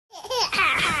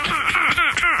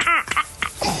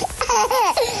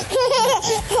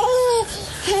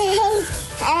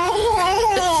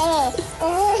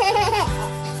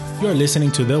You're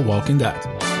listening to The Walking Dead.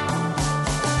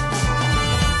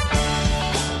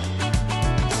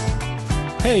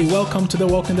 Hey, welcome to The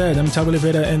Walking Dead. I'm Thiago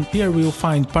Oliveira, and here we'll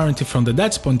find parenting from the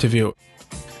dad's point of view.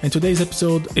 And today's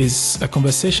episode is a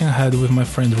conversation I had with my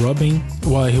friend Robin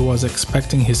while he was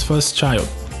expecting his first child.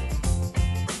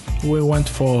 We went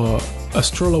for a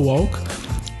stroller walk.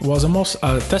 It was almost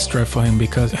a test drive for him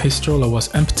because his stroller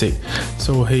was empty.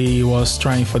 So he was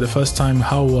trying for the first time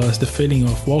how was the feeling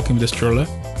of walking with the stroller.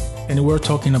 And we were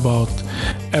talking about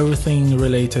everything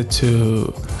related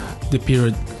to the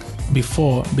period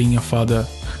before being a father.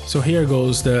 So here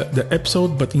goes the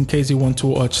episode, but in case you want to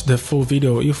watch the full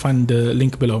video, you find the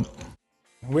link below.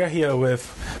 We're here with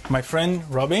my friend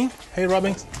Robin. Hey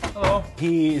Robin. Hello.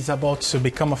 He is about to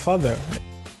become a father.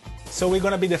 So we're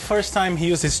gonna be the first time he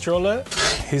uses stroller.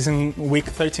 He's in week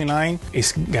 39.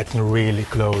 It's getting really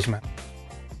close, man.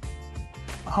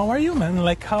 How are you, man?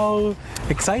 Like, how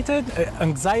excited?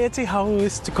 Anxiety? How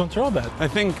is to control that? I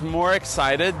think more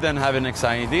excited than having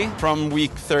anxiety. From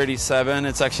week 37,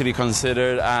 it's actually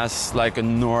considered as like a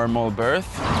normal birth.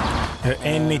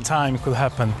 Any time it could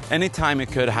happen. Anytime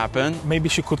it could happen. Maybe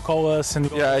she could call us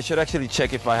and... Yeah, I should actually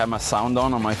check if I have my sound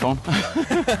on my phone.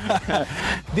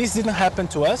 This didn't happen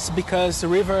to us because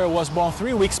River was born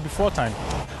 3 weeks before time.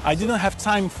 I didn't have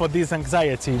time for this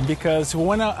anxiety because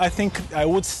when I think I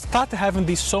would start having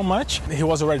this so much, he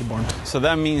was already born. So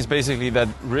that means basically that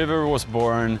River was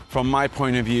born, from my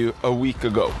point of view, a week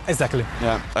ago. Exactly.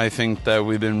 Yeah, I think that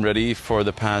we've been ready for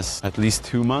the past at least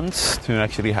 2 months to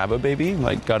actually have a baby,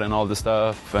 like gotten all the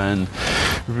stuff and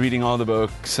reading all the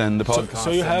books and the podcasts.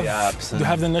 So you have and the apps. you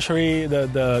have the nursery,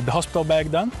 the hospital bag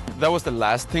done? That was the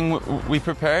last thing we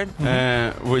prepared,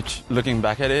 which, looking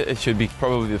back at it, it should be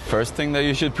probably the first thing that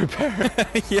you should prepare.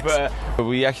 Yes. But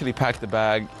we actually packed the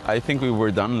bag. I think we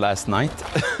were done last night,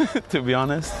 to be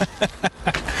honest.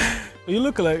 You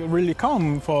look like really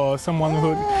calm for someone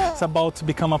who's about to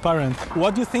become a parent.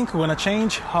 What do you think gonna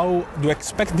change? How do you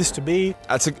expect this to be?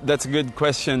 That's a good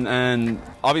question, and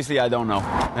obviously I don't know.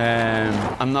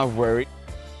 I'm not worried.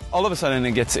 All of a sudden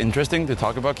it gets interesting to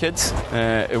talk about kids.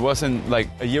 It wasn't like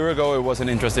a year ago, it wasn't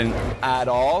interesting at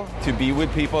all to be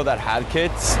with people that had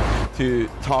kids, to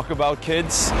talk about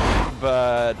kids.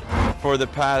 But for the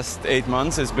past 8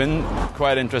 months, it's been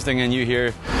quite interesting, and you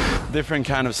hear different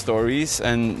kind of stories,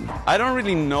 and I don't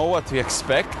really know what to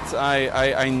expect.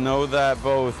 I know that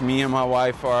both me and my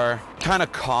wife are kind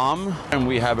of calm, and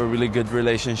we have a really good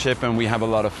relationship, and we have a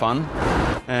lot of fun.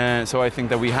 So I think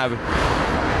that we have,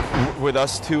 with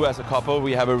us two as a couple,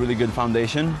 we have a really good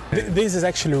foundation. This is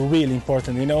actually really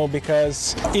important, you know,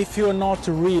 because if you're not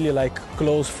really like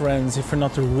close friends, if you're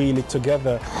not really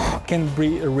together, it can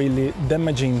be really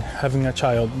damaging having a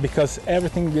child, because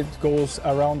everything that goes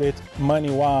around it,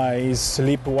 money-wise,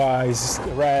 sleep-wise,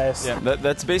 rest. Yeah,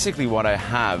 that's basically what I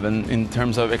have, and in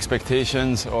terms of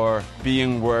expectations or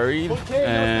being worried,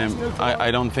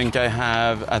 I don't think I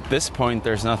have, at this point,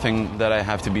 there's nothing that I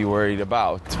have to be worried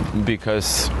about,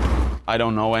 because I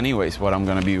don't know anyways what I'm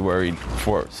going to be worried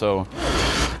for. So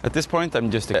at this point,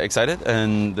 I'm just excited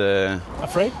and...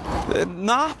 Afraid?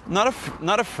 Not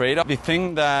afraid. The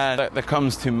thing that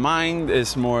comes to mind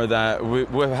is more that we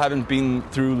haven't been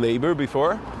through labor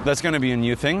before. That's going to be a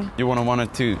new thing. You want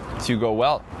it to go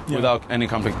well, without any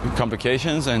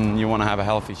complications, and you want to have a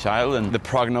healthy child. And the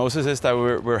prognosis is that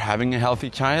we're having a healthy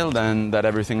child and that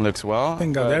everything looks well.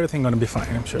 Thank God, everything's going to be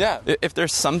fine, I'm sure. Yeah, if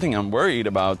there's something I'm worried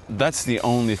about, that's the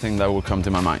only thing that will come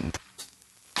to my mind.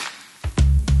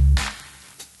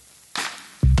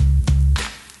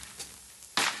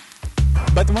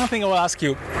 But one thing I will ask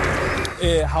you,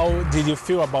 how did you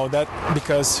feel about that?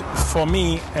 Because for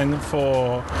me and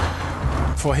for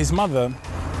his mother,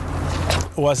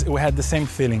 we had the same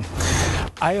feeling.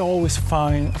 I always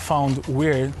found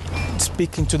weird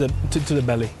speaking to the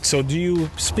belly. So do you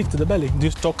speak to the belly? Do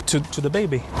you talk to the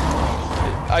baby?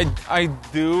 I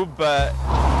do, but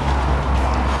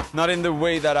not in the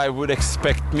way that I would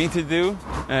expect me to do.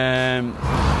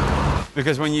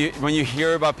 Because when you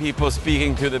hear about people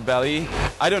speaking to the belly,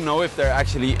 I don't know if there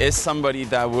actually is somebody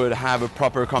that would have a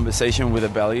proper conversation with a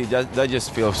belly. That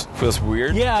just feels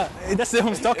weird. Yeah, that's what I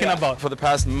was talking about. For the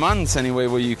past months anyway,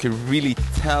 where you could really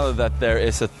tell that there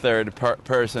is a third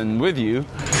person with you.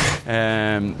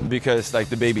 Because like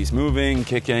the baby's moving,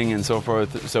 kicking, and so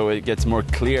forth, so it gets more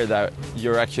clear that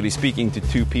you're actually speaking to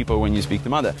two people when you speak to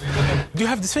mother. Do you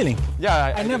have this feeling?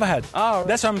 Yeah, I never had. Oh, right.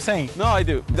 That's what I'm saying. No, I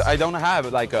do. I don't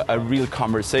have like a real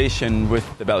conversation with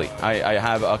the belly. I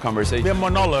have a conversation. Be a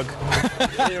monologue.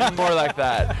 More like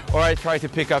that, or I try to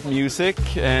pick up music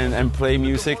and play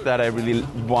music that I really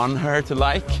want her to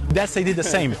like. That's I did the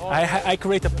same. I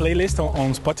create a playlist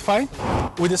on Spotify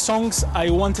with the songs I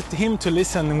wanted him to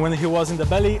listen when he was in the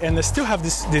belly, and I still have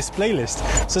this playlist.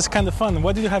 So it's kind of fun.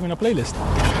 What do you have in a playlist?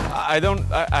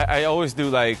 I always do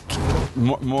like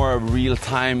more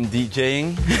real-time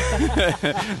DJing,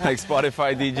 like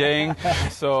Spotify DJing.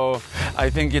 So I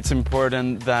think it's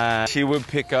important that she would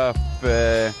pick up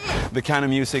the kind of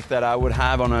music that I would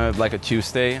have on a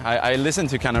Tuesday. I listen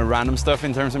to kind of random stuff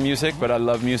in terms of music, but I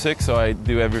love music, so I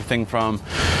do everything from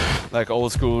like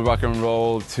old school rock and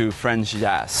roll to French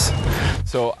jazz.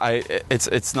 So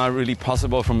it's not really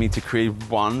possible for me to create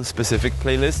one specific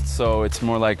playlist, so it's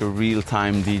more like a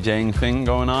real-time DJing thing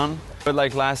going on. But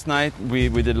like last night, we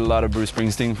did a lot of Bruce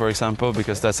Springsteen, for example,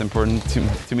 because that's important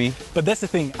to me. But that's the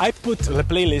thing. I put the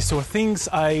playlist with things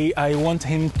I want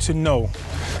him to know.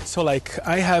 So like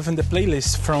I have in the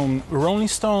playlist from Rolling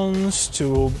Stones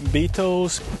to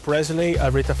Beatles, Presley,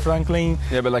 Aretha Franklin.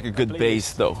 Yeah, but like a good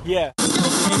bass though. Yeah.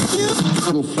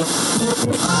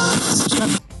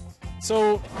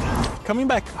 So, coming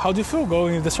back, how do you feel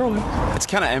going in the stroller? It's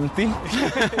kind of empty.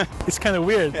 It's kind of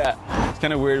weird. Yeah, it's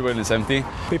kind of weird when it's empty.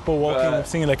 People walking,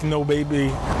 singing like "No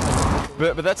Baby."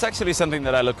 But that's actually something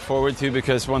that I look forward to,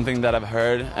 because one thing that I've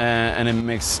heard, and it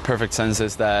makes perfect sense,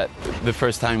 is that the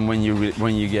first time when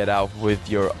you get out with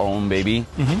your own baby,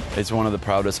 it's one of the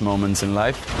proudest moments in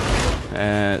life.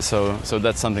 So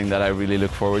that's something that I really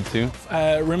look forward to.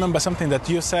 Remember something that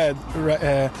you said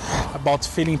about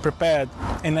feeling prepared,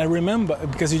 and I remember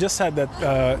because you just said that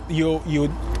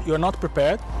you're not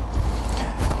prepared,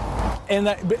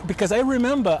 and because I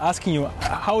remember asking you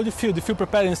how do you feel? Do you feel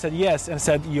prepared? And you said yes, and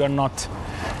said you are not.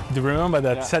 Do you remember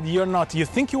that? Yeah. Said you're not. You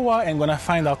think you are, and when I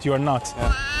find out you are not.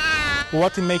 Yeah.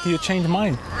 What made you change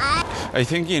mind? I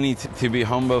think you need to be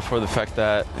humble for the fact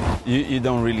that you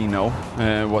don't really know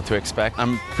what to expect.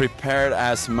 I'm prepared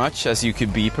as much as you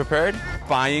could be prepared.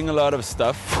 Buying a lot of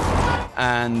stuff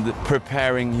and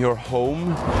preparing your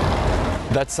home,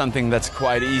 that's something that's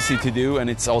quite easy to do, and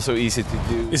it's also easy to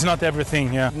do. It's not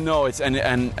everything, yeah. No, it's and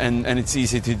it's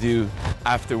easy to do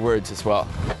afterwards as well.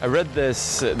 I read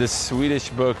this Swedish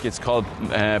book. It's called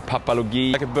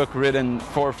Papalogi, like a book written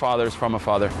for fathers from a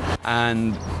father.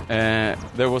 And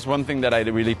there was one thing that I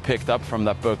really picked up from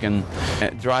that book, and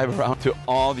drive around to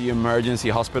all the emergency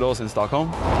hospitals in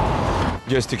Stockholm,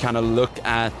 just to kind of look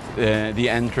at the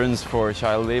entrance for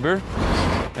child labor.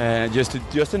 Just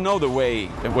to know the way.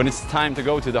 When it's time to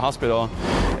go to the hospital,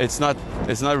 it's not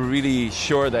really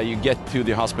sure that you get to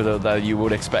the hospital that you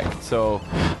would expect. So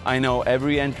I know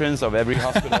every entrance of every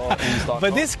hospital in Stockholm.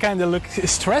 But this kind of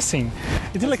looks stressing.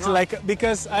 It looks like,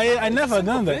 because I never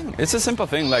done that. It's a simple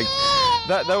thing. Like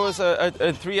that was a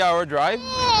 3-hour drive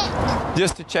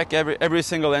just to check every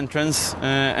single entrance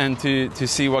and to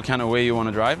see what kind of way you want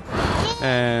to drive.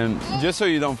 Just so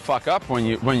you don't fuck up when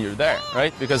you're there,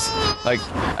 right? Because like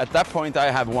at that point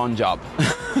I have one job,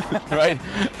 right?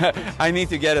 I need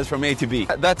to get us from A to B.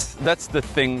 That's the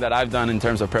thing that I've done in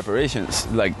terms of preparations,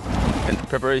 like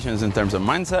preparations in terms of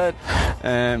mindset,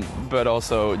 but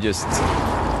also just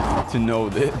to know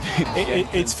that.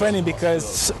 It's funny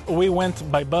because we went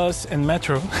by bus and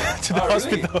metro to the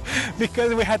hospital, really?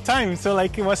 Because we had time. So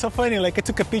like it was so funny. Like I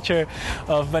took a picture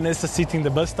of Vanessa sitting in the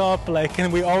bus stop, like,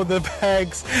 and we all the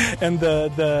bags and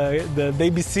the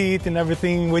baby seat and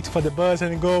everything, wait for the bus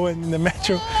and go in the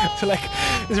metro. So like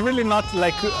it's really not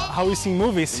like how we see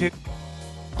movies.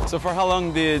 So for how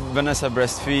long did Vanessa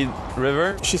breastfeed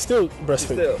River? She still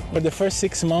breastfeeds. But the first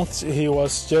 6 months he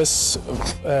was just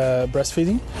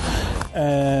breastfeeding,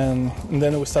 and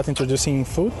then we start introducing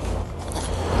food,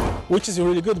 which is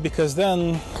really good because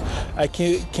then I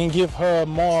can give her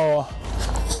more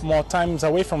times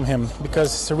away from him,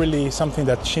 because it's really something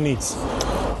that she needs.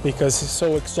 Because it's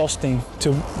so exhausting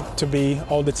to be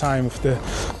all the time with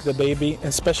the baby,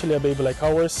 especially a baby like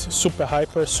ours, super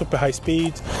hyper, super high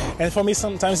speed. And for me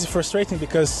sometimes it's frustrating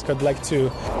because I'd like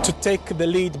to take the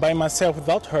lead by myself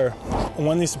without her.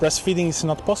 When it's breastfeeding, it's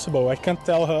not possible. I can't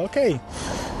tell her, okay,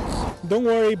 don't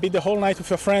worry, be the whole night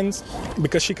with your friends,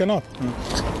 because she cannot.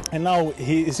 And now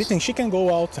he is eating, she can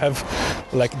go out, have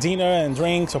like dinner and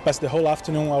drinks, or pass the whole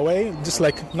afternoon away. Just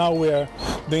like now we're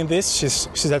doing this,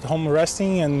 she's at home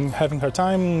resting and having her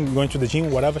time, going to the gym,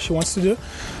 whatever she wants to do,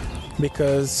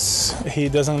 because he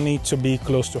doesn't need to be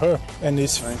close to her. And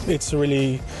it's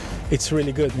really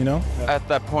good, you know? At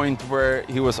that point where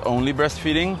he was only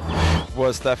breastfeeding,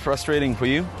 was that frustrating for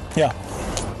you? Yeah.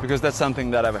 Because that's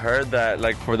something that I've heard, that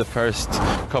like for the first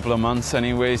couple of months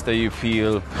anyways, that you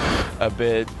feel a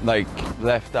bit like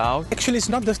left out. Actually, it's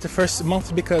not just the first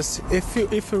month, because if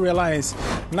you realize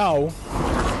now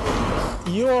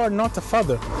you are not a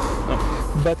father,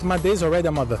 but Made is already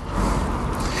a mother.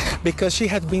 Because she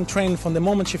had been trained from the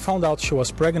moment she found out she was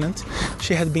pregnant,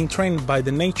 she had been trained by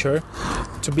the nature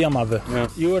to be a mother. Yeah.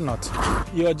 You are not.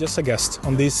 You are just a guest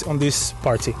on this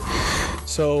party.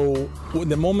 So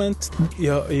the moment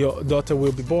your daughter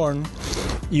will be born,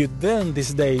 you then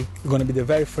this day, you're going to be the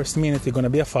very first minute you're going to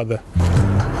be a father.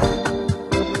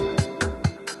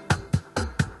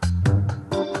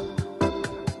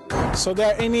 So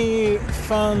there any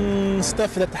fun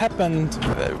stuff that happened?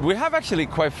 We have actually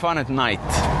quite fun at night.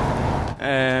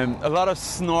 A lot of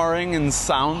snoring and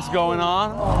sounds going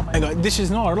on. Oh my god, this is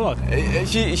not a lot.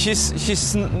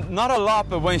 She's not a lot,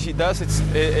 but when she does,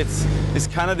 it's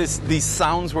kind of these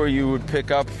sounds where you would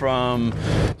pick up from.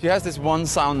 She has this one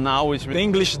sound now, which The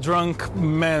English drunk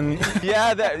man.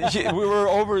 yeah, we were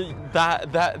over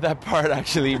that part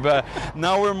actually, but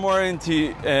now we're more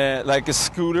into like a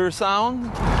scooter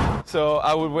sound. So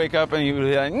I would wake up and you would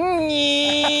be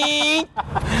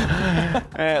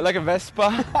like a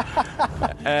Vespa.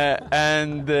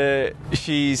 And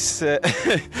she's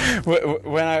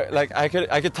when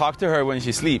I could talk to her when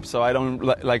she sleeps, so I don't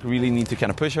like really need to kind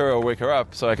of push her or wake her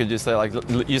up. So I could just say like,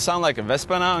 "You sound like a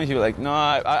Vespa now," and she'd be like, "No,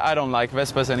 I don't like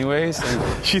Vespas anyways."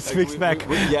 And She speaks back.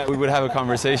 We would have a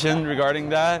conversation regarding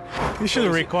that. You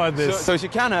should record this. So she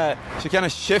kind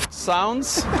of shifts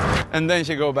sounds, and then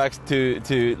she go back to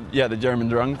the German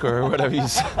drunk or whatever you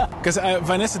say. Because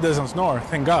Vanessa doesn't snore,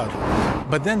 thank God.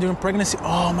 But then during pregnancy,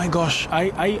 oh my gosh,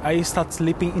 I start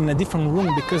sleeping in a different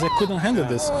room because I couldn't handle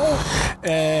this.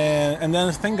 And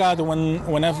then thank God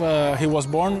whenever he was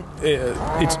born,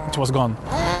 it was gone.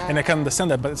 And I can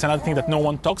understand that, but it's another thing that no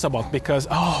one talks about because,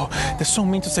 there's so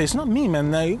mean to say. It's not me,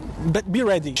 man. But be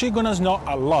ready. She's gonna snore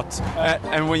a lot.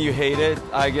 And when you hate it,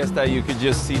 I guess that you could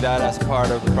just see that as part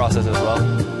of the process as well.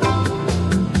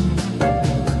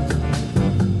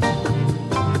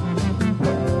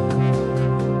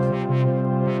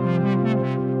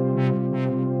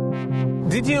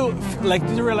 Did you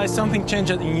realize something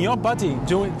changed in your body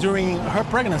during her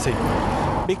pregnancy?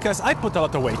 Because I put a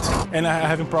lot of weight and I'm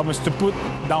having problems to put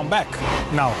down back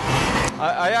now.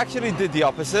 I actually did the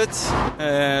opposite.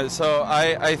 So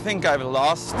I think I've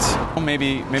lost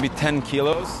maybe 10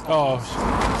 kilos. Oh,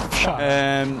 shut.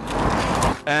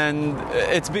 And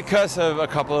it's because of a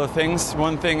couple of things.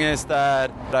 One thing is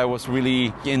that I was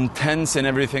really intense in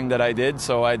everything that I did.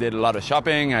 So I did a lot of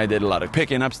shopping, I did a lot of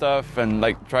picking up stuff, and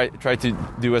like try to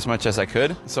do as much as I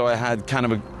could. So I had kind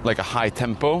of a high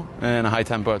tempo and a high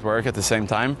tempo at work at the same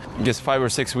time. Just 5 or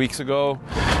 6 weeks ago,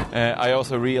 I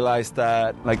also realized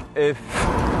that like if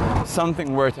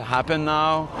something were to happen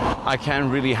now, I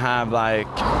can't really have like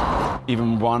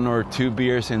even 1 or 2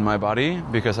 beers in my body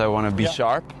because I want to be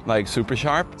sharp, like super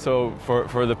sharp. So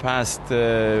for the past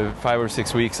 5 or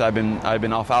 6 weeks, I've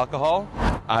been off alcohol.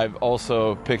 I've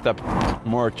also picked up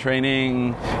more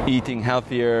training, eating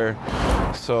healthier.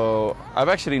 So I've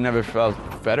actually never felt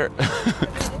better.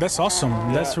 That's awesome.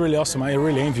 That's really awesome. I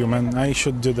really envy you, man. I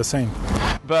should do the same.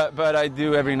 But I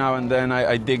do every now and then.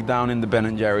 I dig down in the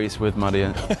Ben & Jerry's with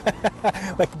Maria.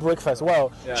 Like breakfast.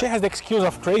 Well, she has the excuse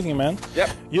of craving, man. Yep.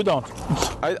 You don't.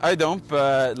 I don't,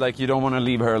 but like you don't want to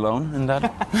leave her alone in that.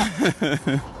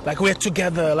 Like we're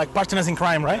together, like partners in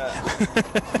crime, right?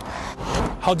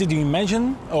 How did you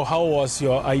imagine, or how was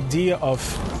your idea of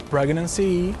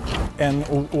pregnancy, and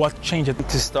what changed?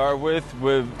 To start with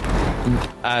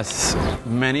as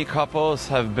many couples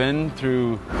have been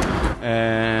through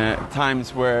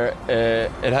times where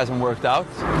it hasn't worked out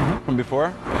from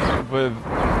before. We've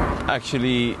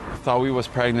actually thought we was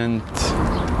pregnant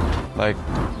like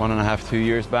 1.5, 2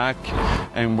 years back,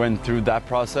 and went through that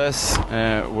process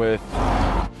with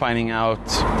finding out,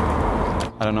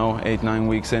 I don't know, 8, 9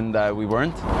 weeks in that we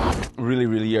weren't. Really,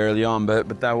 really early on,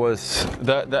 but that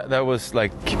was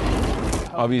like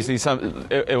obviously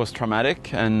it was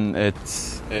traumatic, and it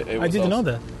I didn't know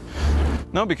that.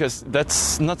 No, because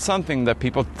that's not something that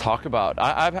people talk about.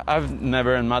 I've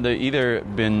never, and Mother either,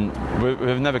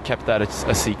 we've never kept that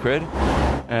a secret.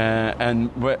 And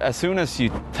as soon as you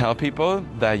tell people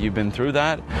that you've been through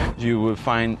that, you will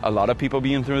find a lot of people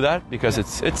being through that, because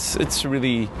it's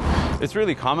really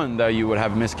common that you would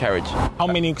have miscarriage. How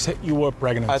many weeks you were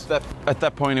pregnant? At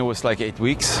that point, it was like 8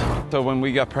 weeks. So when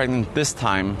we got pregnant this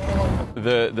time,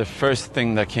 the first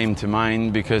thing that came to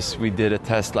mind, because we did a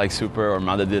test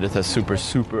Mother did a test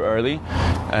super early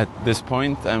at this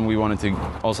point, and we wanted to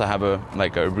also have a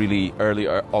really early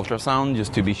ultrasound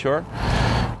just to be sure.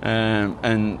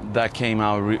 And that came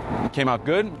out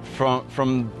good.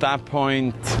 From that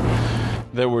point,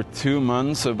 there were 2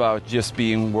 months about just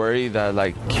being worried that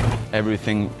like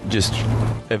everything just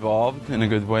evolved in a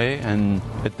good way, and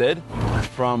it did.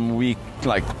 from week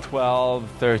like 12,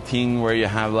 13, where you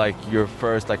have like your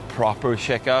first like proper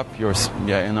checkup,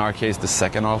 in our case the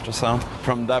second ultrasound.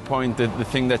 From that point, the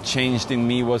thing that changed in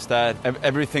me was that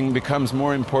everything becomes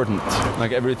more important.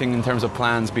 Like everything in terms of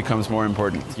plans becomes more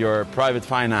important. Your private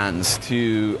finance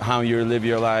to how you live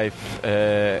your life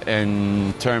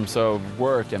in terms of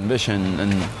work and vision.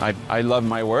 And I love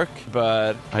my work,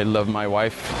 but I love my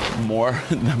wife more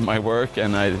than my work,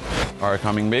 and I are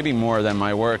coming maybe more than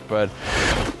my work, but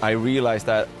I realized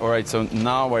that, all right, so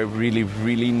now I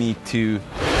really need to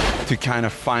kind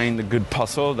of find a good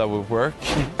puzzle that would work.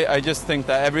 I just think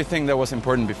that everything that was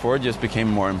important before just became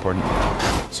more important.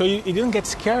 So you didn't get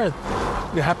scared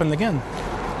it happened again?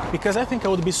 Because I think I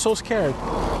would be so scared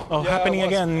of happening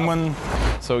again when...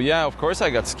 So yeah, of course I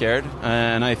got scared,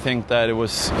 and I think that it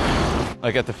was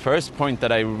like at the first point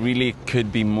that I really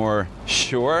could be more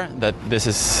sure that this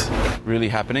is really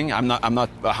happening. I'm not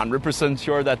 100%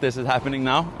 sure that this is happening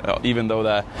now, even though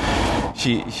that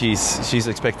she's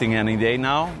expecting any day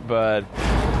now. But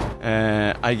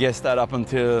I guess that up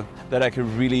until that I could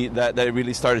really that it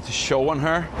really started to show on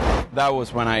her, that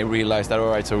was when I realized that, all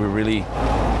right, so we're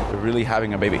really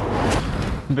having a baby.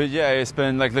 But yeah, it's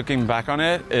been like, looking back on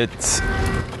it, it's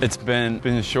been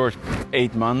a short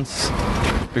 8 months,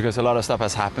 because a lot of stuff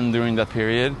has happened during that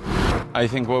period. I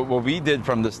think what we did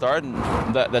from the start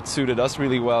that suited us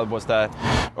really well was that,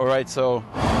 all right, so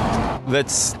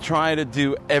let's try to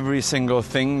do every single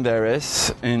thing there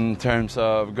is in terms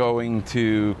of going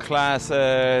to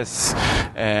classes,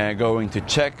 going to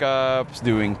checkups,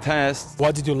 doing tests.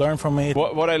 What did you learn from it?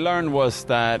 What I learned was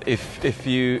that if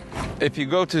you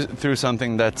go through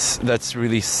something that's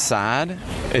really sad,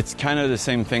 it's kind of the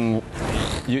same thing.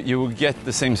 You will get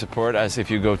the same support as if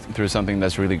you go through something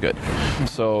that's really good.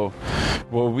 So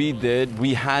what we did,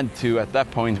 we had to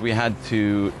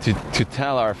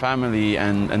tell our family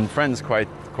and friends quite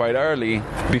early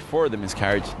before the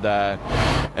miscarriage that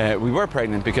we were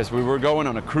pregnant, because we were going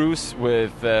on a cruise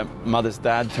with mother's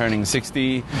dad turning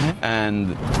 60,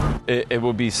 and it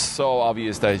would be so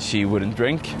obvious that she wouldn't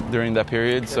drink during that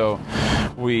period. So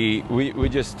we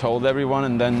just told everyone,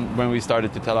 and then when we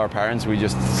started to tell our parents, we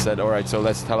just said, all right, so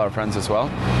let's tell our friends as well.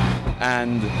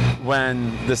 And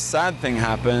when the sad thing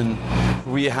happened,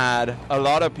 we had a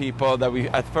lot of people that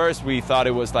at first we thought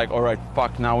it was like, all right,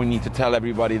 fuck, now we need to tell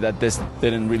everybody that this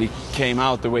didn't really came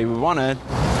out the way we wanted.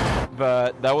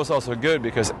 But that was also good,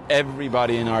 because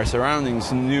everybody in our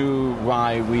surroundings knew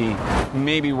why we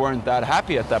maybe weren't that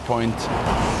happy at that point.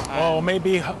 Or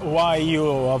maybe why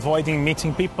you're avoiding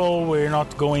meeting people, we're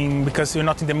not going because you're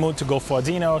not in the mood to go for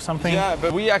dinner or something? Yeah,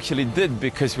 but we actually did,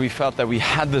 because we felt that we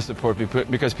had the support,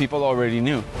 because people already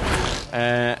knew.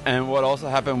 And what also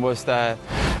happened was that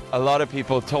a lot of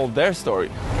people told their story.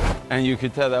 And you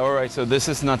could tell that, all right, so this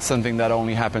is not something that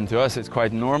only happened to us, it's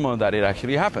quite normal that it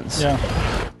actually happens. Yeah.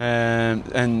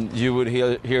 And you would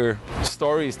hear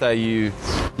stories that you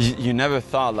never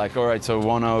thought, like, all right, so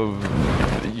one of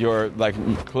your like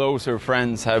closer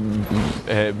friends have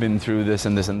been through this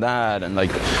and this and that, and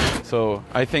like, so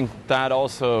I think that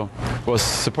also was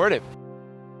supportive.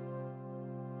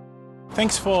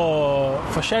 Thanks for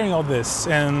sharing all this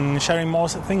and sharing more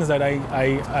things that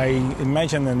I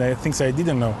imagined and things I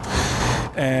didn't know.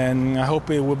 And I hope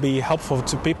it will be helpful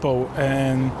to people,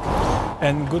 and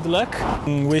good luck.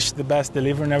 Wish the best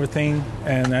delivery and everything,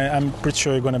 and I'm pretty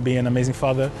sure you're going to be an amazing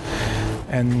father,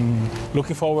 and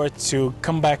looking forward to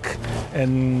come back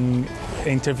and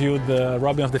interview the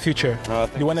Robin of the future. Do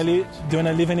you want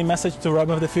to leave any message to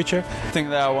Robin of the future? The thing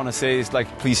that I want to say is, like,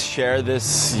 please share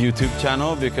this YouTube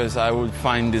channel, because I would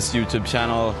find this YouTube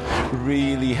channel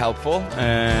really helpful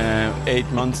 8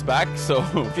 months back. So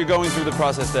if you're going through the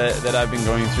process that I've been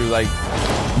going through, like,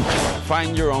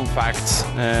 find your own facts.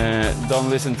 Don't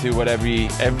listen to what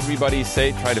everybody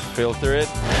say. Try to filter it.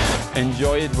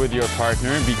 Enjoy it with your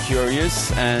partner. Be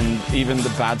curious, and even the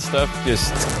bad stuff,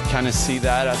 just kind of see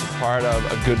that as a part of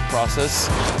a good process.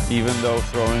 Even though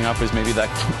throwing up is maybe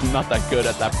not that good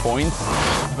at that point,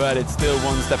 but it's still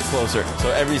one step closer.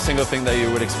 So every single thing that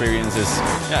you would experience is,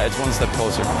 yeah, it's one step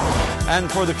closer. And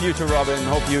for the future, Robin,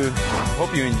 hope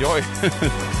you enjoy.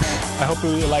 I hope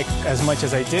you like as much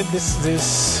as I did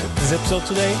this episode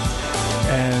today,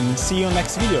 and see you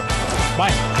next video.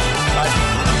 Bye.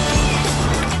 Bye.